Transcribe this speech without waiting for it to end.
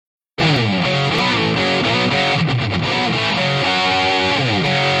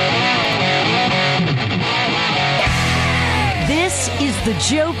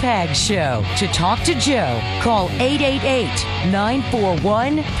Joe Pags Show. To talk to Joe, call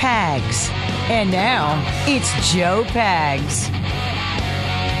 888-941-PAGS. And now, it's Joe Pags.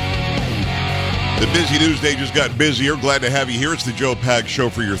 The busy news day just got busier. Glad to have you here. It's the Joe Pags Show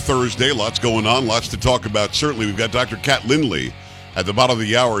for your Thursday. Lots going on, lots to talk about. Certainly, we've got Dr. Kat Lindley at the bottom of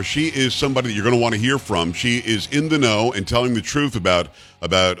the hour. She is somebody that you're going to want to hear from. She is in the know and telling the truth about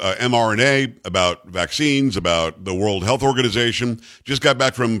mRNA, about vaccines, about the World Health Organization. Just got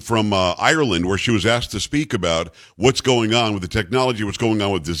back from Ireland, where she was asked to speak about what's going on with the technology, what's going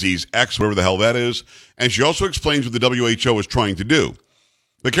on with disease X, whatever the hell that is. And she also explains what the WHO is trying to do.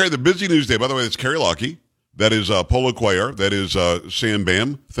 But Carrie, the busy news day, by the way, that's Carrie Lockie. That is Polo Cuellar. That is Sam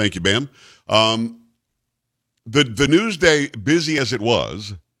Bam. Thank you, Bam. The news day, busy as it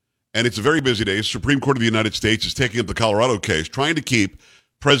was, and it's a very busy day. Supreme Court of the United States is taking up the Colorado case, trying to keep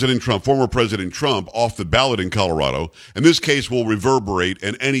former President Trump, off the ballot in Colorado. And this case will reverberate,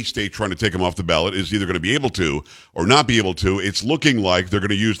 and any state trying to take him off the ballot is either going to be able to or not be able to. It's looking like they're going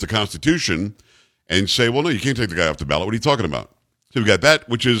to use the Constitution and say, well, no, you can't take the guy off the ballot. What are you talking about? So we've got that,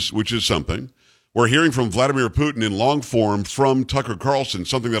 which is something. We're hearing from Vladimir Putin in long form from Tucker Carlson,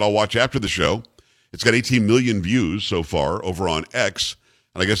 something that I'll watch after the show. It's got 18 million views so far over on X,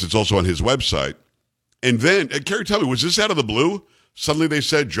 and I guess it's also on his website. And then, Carrie, tell me, was this out of the blue? Suddenly they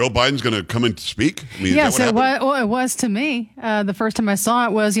said Joe Biden's going to come in to speak? I mean, yes, it was to me. The first time I saw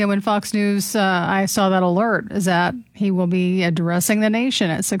it was, when Fox News, I saw that alert, is that he will be addressing the nation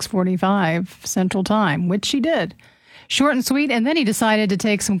at 6:45 Central Time, which he did. Short and sweet, and then he decided to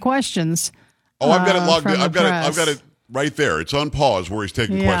take some questions. Oh, I've got it logged in. I've got it right there. It's on pause where he's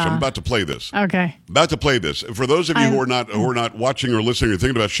taking questions. I'm about to play this. Okay. About to play this. For those of you who are not watching or listening or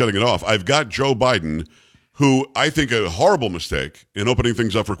thinking about shutting it off, I've got Joe Biden, who I think a horrible mistake in opening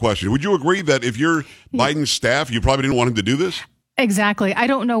things up for questions. Would you agree that if you're Biden's staff, you probably didn't want him to do this? Exactly. I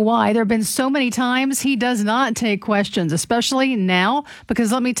don't know why. There have been so many times he does not take questions, especially now,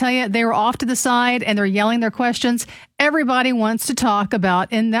 because let me tell you, they were off to the side and they're yelling their questions. Everybody wants to talk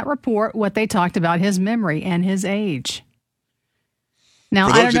about, in that report, what they talked about, his memory and his age. Now,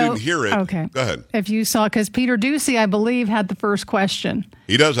 for those I don't know. Who didn't hear it, okay. Go ahead. If you saw, because Peter Ducey, I believe, had the first question.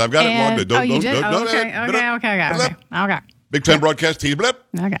 He does. I've got it logged. You did? Okay. Big Ten broadcast, blip.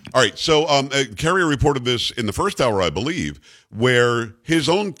 Okay. All right, so Carrier reported this in the first hour, I believe, where his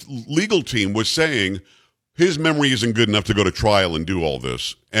own legal team was saying his memory isn't good enough to go to trial and do all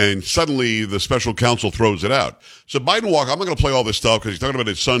this. And suddenly the special counsel throws it out. So Biden I'm not going to play all this stuff because he's talking about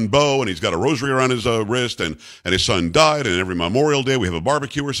his son, Bo, and he's got a rosary around his wrist, and his son died, and every Memorial Day we have a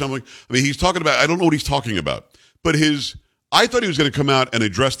barbecue or something. I mean, he's talking about, I don't know what he's talking about. But I thought he was going to come out and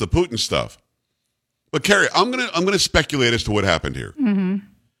address the Putin stuff. But Carrie, I'm gonna speculate as to what happened here. Mm-hmm.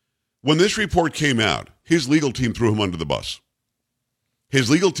 When this report came out, his legal team threw him under the bus. His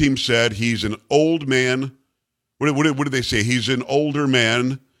legal team said he's an old man. What did they say? He's an older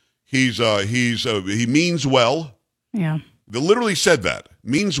man. He means well. Yeah. They literally said that.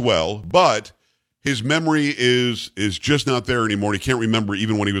 Means well, but his memory is just not there anymore. He can't remember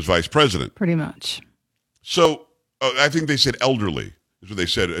even when he was vice president. Pretty much. So I think they said elderly is what they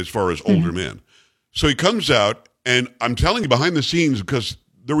said as far as older man. So he comes out, and I'm telling you behind the scenes, because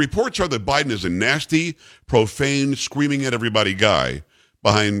the reports are that Biden is a nasty, profane, screaming at everybody guy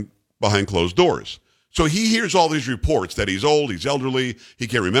behind closed doors. So he hears all these reports that he's old, he's elderly, he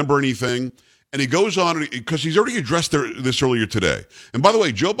can't remember anything. And he goes on, because he's already addressed this earlier today. And by the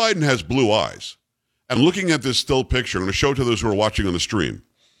way, Joe Biden has blue eyes. And looking at this still picture, I'm going to show it to those who are watching on the stream.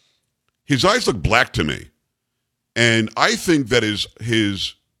 His eyes look black to me. And I think that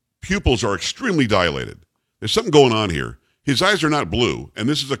his pupils are extremely dilated. There's something going on here. His eyes are not blue, and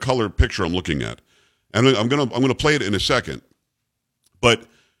this is a color picture I'm looking at. And I'm gonna play it in a second. But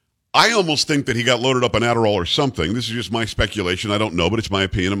I almost think that he got loaded up on Adderall or something. This is just my speculation. I don't know, but it's my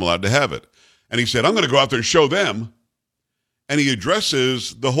opinion. I'm allowed to have it. And he said, I'm going to go out there and show them. And he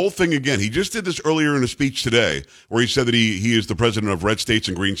addresses the whole thing again. He just did this earlier in a speech today where he said that he is the president of red states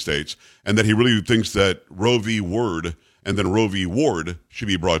and green states and that he really thinks that Roe v. Word and then Roe v. Ward should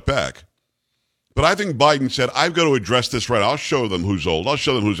be brought back. But I think Biden said, I've got to address this right. I'll show them who's old. I'll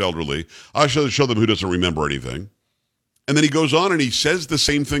show them who's elderly. I'll show them who doesn't remember anything. And then he goes on and he says the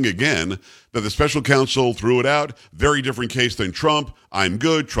same thing again, that the special counsel threw it out. Very different case than Trump. I'm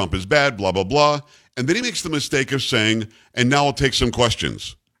good. Trump is bad, blah, blah, blah. And then he makes the mistake of saying, and now I'll take some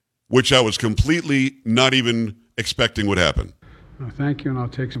questions, which I was completely not even expecting would happen. Thank you, and I'll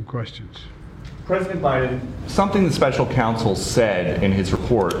take some questions. President Biden, something the special counsel said in his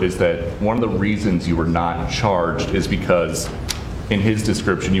report is that one of the reasons you were not charged is because, in his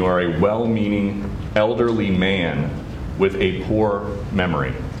description, you are a well-meaning elderly man with a poor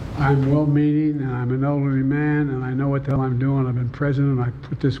memory? I'm well-meaning, and I'm an elderly man, and I know what the hell I'm doing. I've been president. I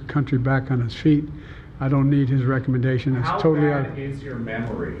put this country back on its feet. I don't need his recommendation. It's totally How bad is your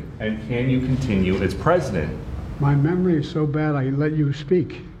memory, and can you continue as president? My memory is so bad, I let you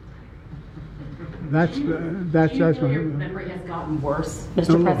speak. That's Do you my feel your memory has gotten worse,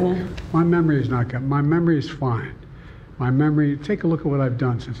 Mr. No, President? my memory is not good. My memory is fine. My memory, take a look at what I've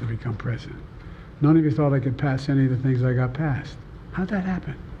done since I become president. None of you thought I could pass any of the things I got passed. How'd that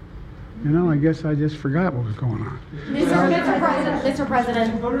happen? You know, I guess I just forgot what was going on. Mr.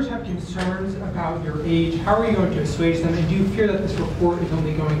 President. If voters have concerns about your age, how are you going to assuage them? And do you fear that this report is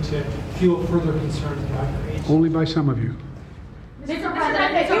only going to fuel further concerns about your age? Only by some of you. Mr.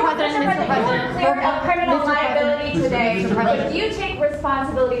 President, Cleared up criminal liability today. Do you take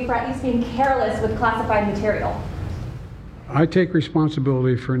responsibility for at least being careless with classified material? I take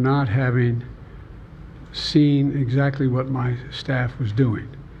responsibility for not having seen exactly what my staff was doing.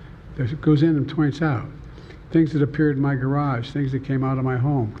 It goes in and points out things that appeared in my garage, things that came out of my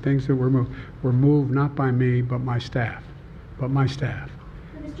home, things that were moved not by me but my staff. Mr.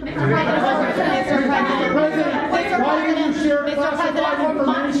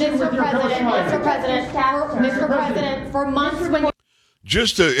 President, for months when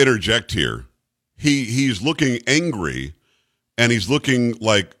Just to interject here, he's looking angry, and he's looking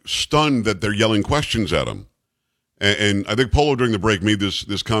like stunned that they're yelling questions at him. And I think Polo during the break made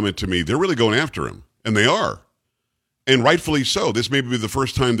this comment to me. They're really going after him, and they are. And rightfully so. This may be the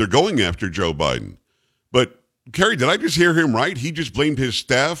first time they're going after Joe Biden. But, Carrie, did I just hear him right? He just blamed his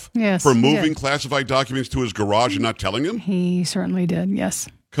staff for moving classified documents to his garage and not telling him? He certainly did, yes.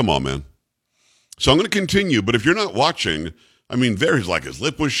 Come on, man. So I'm going to continue, but if you're not watching, I mean, his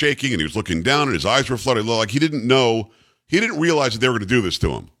lip was shaking, and he was looking down, and his eyes were flooded. Like he didn't realize that they were going to do this to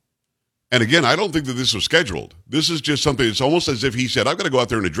him. And again, I don't think that this was scheduled. This is just something, it's almost as if he said, I've got to go out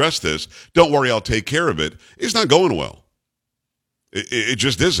there and address this. Don't worry, I'll take care of it. It's not going well. It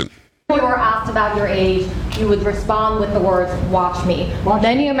just isn't. If you were asked about your age, you would respond with the words, watch me.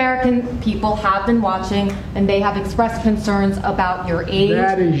 Many American people have been watching, and they have expressed concerns about your age.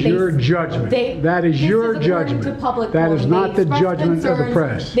 That is your judgment. That is your judgment. That is not the judgment of the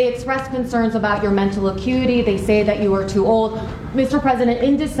press. They express concerns about your mental acuity. They say that you are too old. Mr. President,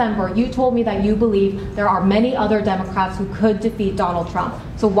 in December, you told me that you believe there are many other Democrats who could defeat Donald Trump.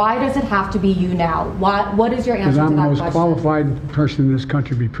 So why does it have to be you now? What is your answer to that question? Because I'm the most qualified person in this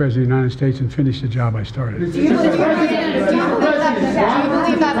country to be president of the United States and finish the job I started. Do you believe that?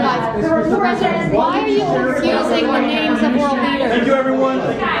 Why are you confusing the names of world leaders? Thank you, everyone.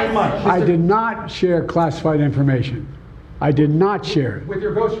 Thank you very much. I did not share classified information. I did not share it. With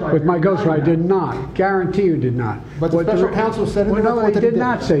your ghostwriter. With my ghostwriter, I did not. Guarantee you did not. But the special counsel said in the report no, that he he did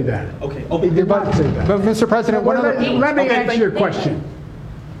not say that. Okay. He did not say that. But Mr. President, let me answer your question.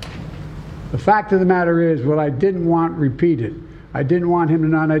 The fact of the matter is, what I didn't want repeated, I didn't want him to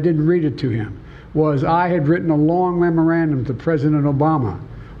know, and I didn't read it to him, was I had written a long memorandum to President Obama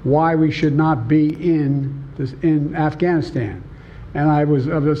why we should not be in Afghanistan. And I was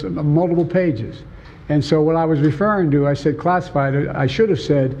of this multiple pages. And so what I was referring to, I said classified. I should have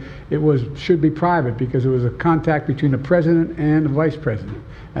said should be private because it was a contact between the president and the vice president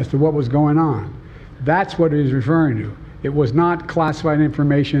as to what was going on. That's what he was referring to. It was not classified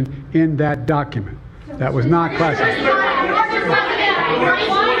information in that document. That was not classified.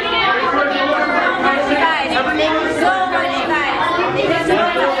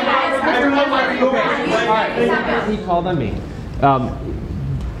 He called on me.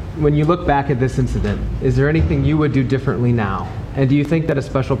 When you look back at this incident, is there anything you would do differently now? And do you think that a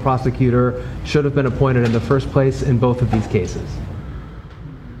special prosecutor should have been appointed in the first place in both of these cases?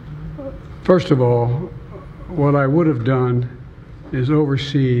 First of all, what I would have done is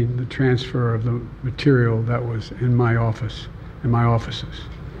oversee the transfer of the material that was in my office, in my offices.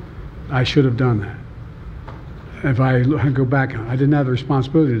 I should have done that. If I go back, I didn't have the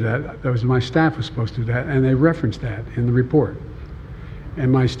responsibility to that. That was my staff was supposed to do that, and they referenced that in the report. And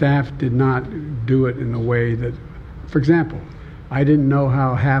my staff did not do it in the way that, for example, I didn't know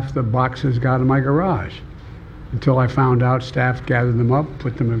how half the boxes got in my garage until I found out staff gathered them up,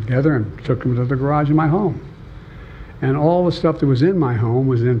 put them together, and took them to the garage in my home. And all the stuff that was in my home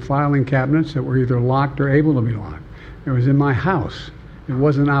was in filing cabinets that were either locked or able to be locked. It was in my house. It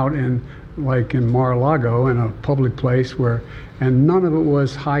wasn't out in Mar-a-Lago in a public place and none of it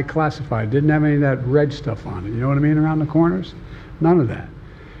was high classified. Didn't have any of that red stuff on it. You know what I mean? Around the corners? None of that.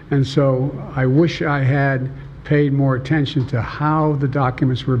 And so I wish I had paid more attention to how the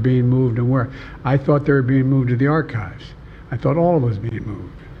documents were being moved and where. I thought they were being moved to the archives. I thought all of it was being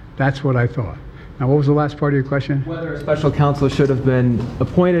moved. That's what I thought. Now, what was the last part of your question? Whether a special counsel should have been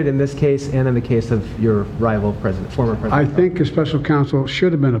appointed in this case and in the case of your rival president, former president. I think a special counsel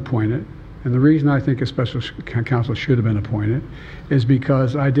should have been appointed. And the reason I think a special counsel should have been appointed is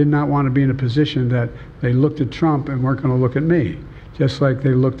because I did not want to be in a position that they looked at Trump and weren't going to look at me, just like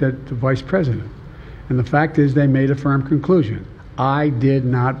they looked at the vice president. And the fact is they made a firm conclusion. I did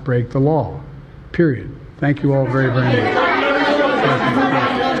not break the law, period. Thank you all very, very much.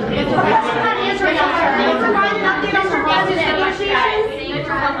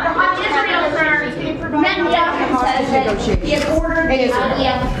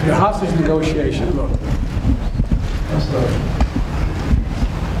 The hostage negotiation, look.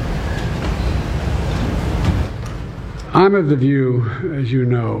 I'm of the view, as you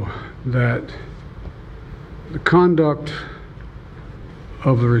know, that the conduct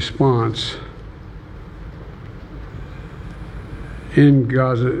of the response in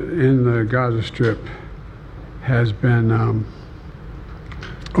Gaza, in the Gaza Strip, has been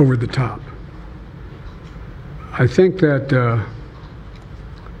over the top. I think that,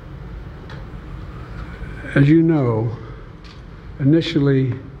 as you know,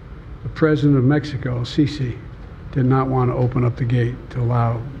 initially the president of Mexico, Sisi, did not want to open up the gate to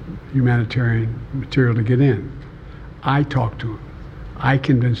allow humanitarian material to get in. I talked to him. I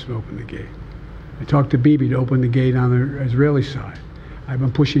convinced him to open the gate. I talked to Bibi to open the gate on the Israeli side. I've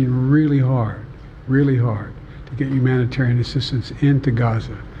been pushing really hard to get humanitarian assistance into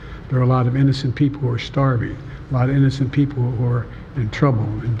Gaza. There are a lot of innocent people who are starving, a lot of innocent people who are in trouble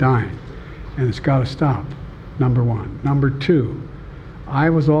and dying, and it's got to stop, number one. Number two, I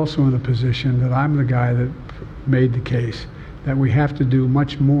was also in a position that I'm the guy that made the case that we have to do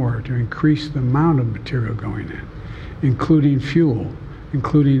much more to increase the amount of material going in, including fuel,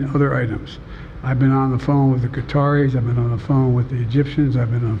 including other items. I've been on the phone with the Qataris, I've been on the phone with the Egyptians,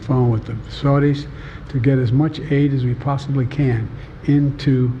 I've been on the phone with the Saudis to get as much aid as we possibly can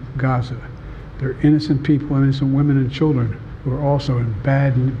into Gaza. There are innocent people, innocent women and children who are also in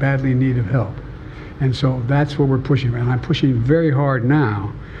badly in need of help. And so that's what we're pushing. And I'm pushing very hard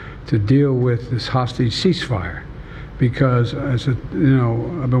now to deal with this hostage ceasefire because, as a, you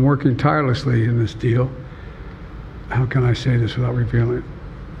know, I've been working tirelessly in this deal. How can I say this without revealing it?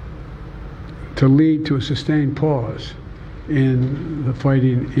 To lead to a sustained pause in the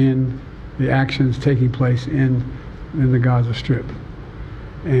fighting, in the actions taking place in the Gaza Strip.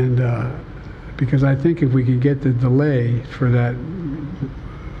 And because I think if we can get the delay for that,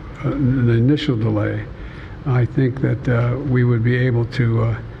 the initial delay, I think that we would be able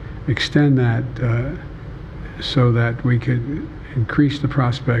to extend that so that we could increase the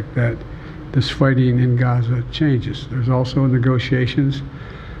prospect that this fighting in Gaza changes. There's also negotiations.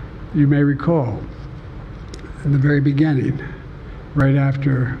 You may recall, in the very beginning,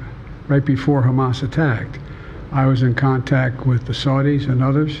 right before Hamas attacked, I was in contact with the Saudis and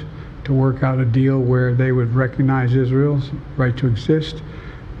others to work out a deal where they would recognize Israel's right to exist,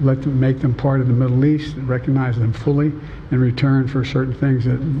 make them part of the Middle East, recognize them fully in return for certain things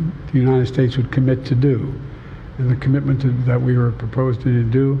that the United States would commit to do. And the commitment that we were proposing to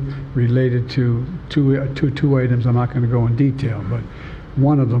do related to two items. I'm not going to go in detail, but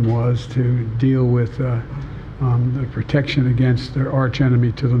one of them was to deal with the protection against their arch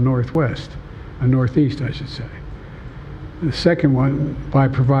enemy to the northwest, northeast, I should say. The second one, by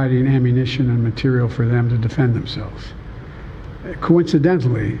providing ammunition and material for them to defend themselves.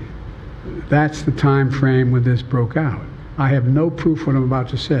 Coincidentally, that's the time frame when this broke out. I have no proof what I'm about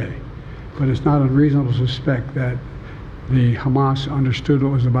to say, but it's not unreasonable to suspect that the Hamas understood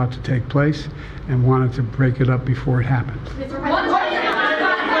what was about to take place and wanted to break it up before it happened.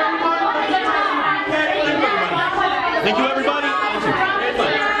 Thank you, everybody.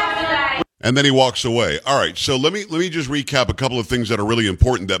 And then he walks away. All right, so let me just recap a couple of things that are really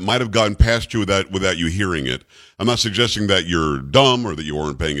important that might have gone past you without you hearing it. I'm not suggesting that you're dumb or that you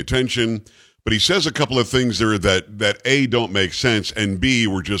weren't paying attention, but he says a couple of things there that A, don't make sense, and B,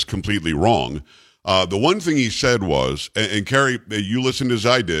 were just completely wrong. The one thing he said was, and Carrie, you listened as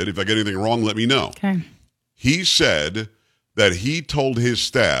I did. If I get anything wrong, let me know. Okay. He said that he told his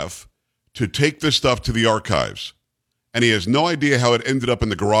staff to take this stuff to the archives, and he has no idea how it ended up in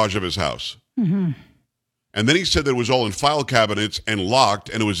the garage of his house. Mm-hmm. And then he said that it was all in file cabinets and locked,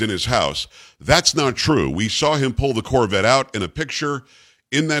 and it was in his house. That's not true. We saw him pull the Corvette out in a picture.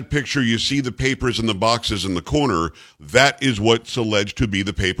 In that picture, you see the papers in the boxes in the corner. That is what's alleged to be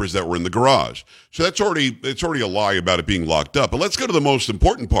the papers that were in the garage. So it's already a lie about it being locked up. But let's go to the most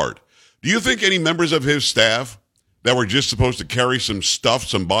important part. Do you think any members of his staff that were just supposed to carry some stuff,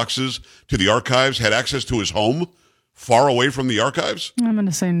 some boxes to the archives, had access to his home far away from the archives? I'm going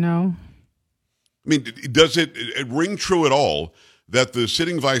to say no. I mean, does it ring true at all that the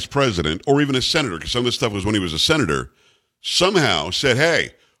sitting vice president, or even a senator, because some of this stuff was when he was a senator, somehow said,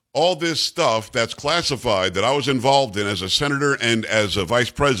 hey, all this stuff that's classified that I was involved in as a senator and as a vice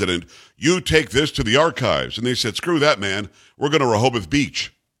president, you take this to the archives. And they said, screw that, man. We're going to Rehoboth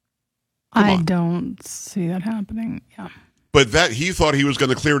Beach. I don't see that happening. Yeah. But that he thought he was going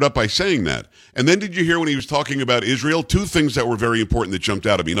to clear it up by saying that. And then did you hear when he was talking about Israel? Two things that were very important that jumped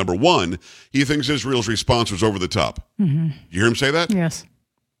out at me. Number one, he thinks Israel's response was over the top. Mm-hmm. You hear him say that? Yes.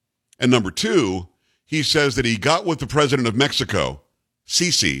 And number two, he says that he got with the president of Mexico,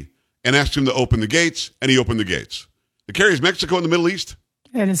 Sisi, and asked him to open the gates, and he opened the gates. The Kerry, is Mexico in the Middle East?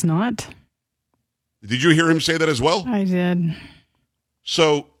 It is not. Did you hear him say that as well? I did.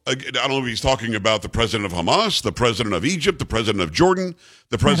 So, I don't know if he's talking about the president of Hamas, the president of Egypt, the president of Jordan,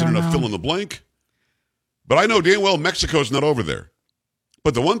 the president of fill in the blank. But I know damn well Mexico's not over there.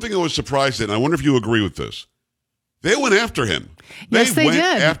 But the one thing I was surprised at, and I wonder if you agree with this, they went after him. Yes, they went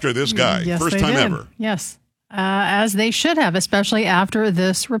did. after this guy. Yes, First they time did. ever. Yes. As they should have, especially after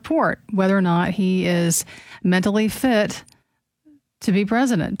this report, whether or not he is mentally fit to be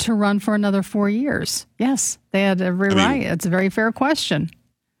president, to run for another 4 years. Yes, they had every right. It's a very fair question.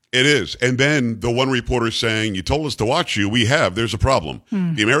 It is. And then the one reporter saying, you told us to watch you. We have. There's a problem.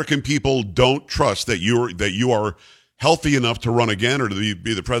 The American people don't trust that you are healthy enough to run again or to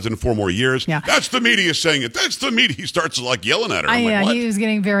be the president 4 more years. Yeah. That's the media saying it. That's the media. He starts like yelling at her. I'm like, what? He was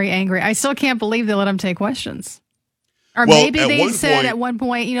getting very angry. I still can't believe they let him take questions. Or Well, maybe at they one said point- at one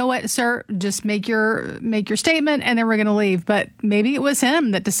point, you know what, sir, just make your statement and then we're going to leave. But maybe it was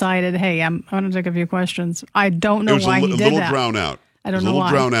him that decided, hey, I'm going to take a few questions. I don't know It was why a he did little that. drown out. I don't it was know a little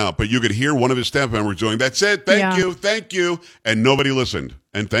why. drown out, but you could hear one of his staff members doing, that's it, thank you, and nobody listened.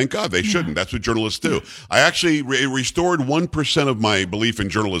 And thank God they shouldn't. That's what journalists do. I actually restored 1% of my belief in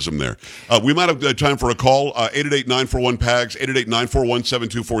journalism there. We might have time for a call, 888-941-PAGS,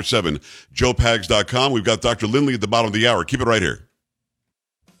 888-941-7247, joepags.com. We've got Dr. Lindley at the bottom of the hour. Keep it right here.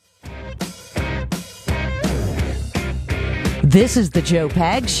 This is the Joe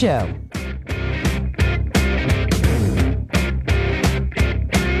Pags Show.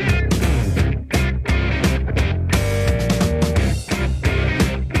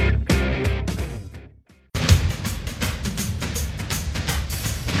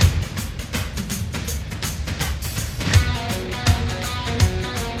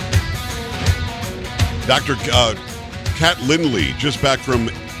 Dr. Kat Lindley, just back from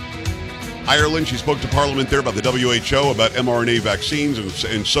Ireland. She spoke to Parliament there about the WHO, about mRNA vaccines,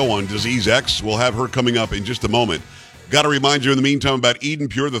 and so on, Disease X. We'll have her coming up in just a moment. Got to remind you in the meantime about Eden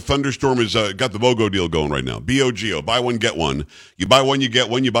Pure. The thunderstorm has got the BOGO deal going right now. BOGO, buy one, get one. You buy one, you get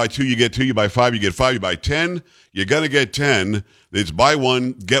one. You buy two, you get two. You buy five, you get five. You buy 10, you're going to get 10. It's buy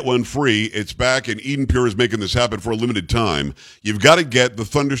one, get one free. It's back, and Eden Pure is making this happen for a limited time. You've got to get the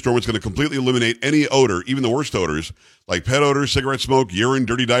thunderstorm. It's going to completely eliminate any odor, even the worst odors, like pet odors, cigarette smoke, urine,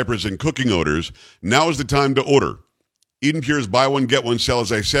 dirty diapers, and cooking odors. Now is the time to order. Eden Pure's buy one, get one sale,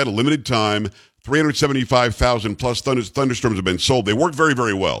 as I said, a limited time. 375,000 plus thunderstorms have been sold. They work very,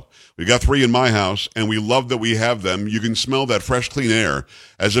 very well. We got 3 in my house, and we love that we have them. You can smell that fresh, clean air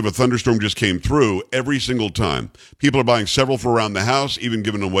as if a thunderstorm just came through every single time. People are buying several for around the house, even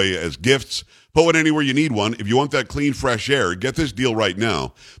giving them away as gifts. Put one anywhere you need one. If you want that clean, fresh air, get this deal right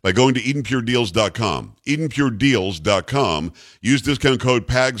now by going to EdenPureDeals.com. EdenPureDeals.com. Use discount code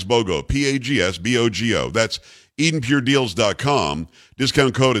PAGSBOGO, P-A-G-S-B-O-G-O. That's EdenPureDeals.com.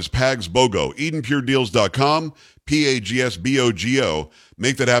 Discount code is PAGSBOGO. EdenPureDeals.com, P-A-G-S-B-O-G-O.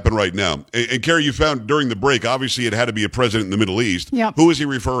 Make that happen right now. And Carrie, you found during the break, obviously it had to be a president in the Middle East. Yep. Who is he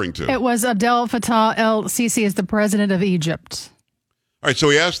referring to? It was Abdel Fattah el-Sisi as the president of Egypt. All right, so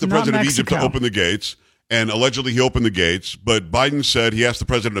he asked the Not president of Egypt to Mexico. open the gates, and allegedly he opened the gates, but Biden said he asked the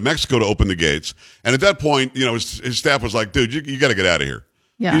president of Mexico to open the gates. And at that point, you know, his staff was like, dude, you got to get out of here.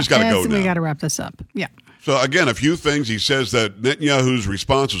 Yeah, You just got to go now. We got to wrap this up. Yeah. So, again, a few things. He says that Netanyahu's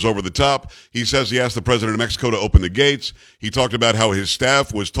response was over the top. He says he asked the president of Mexico to open the gates. He talked about how his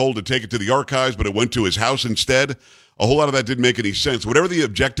staff was told to take it to the archives, but it went to his house instead. A whole lot of that didn't make any sense. Whatever the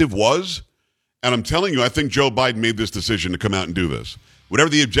objective was, and I'm telling you, I think Joe Biden made this decision to come out and do this. Whatever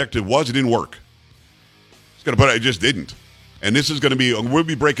the objective was, it didn't work. It just didn't. And this is going to be, we'll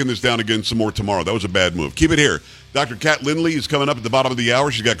be breaking this down again some more tomorrow. That was a bad move. Keep it here. Dr. Kat Lindley is coming up at the bottom of the hour.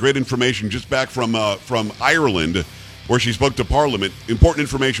 She's got great information just back from Ireland, where she spoke to Parliament. Important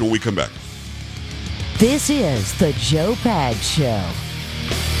information when we come back. This is the Joe Pags Show.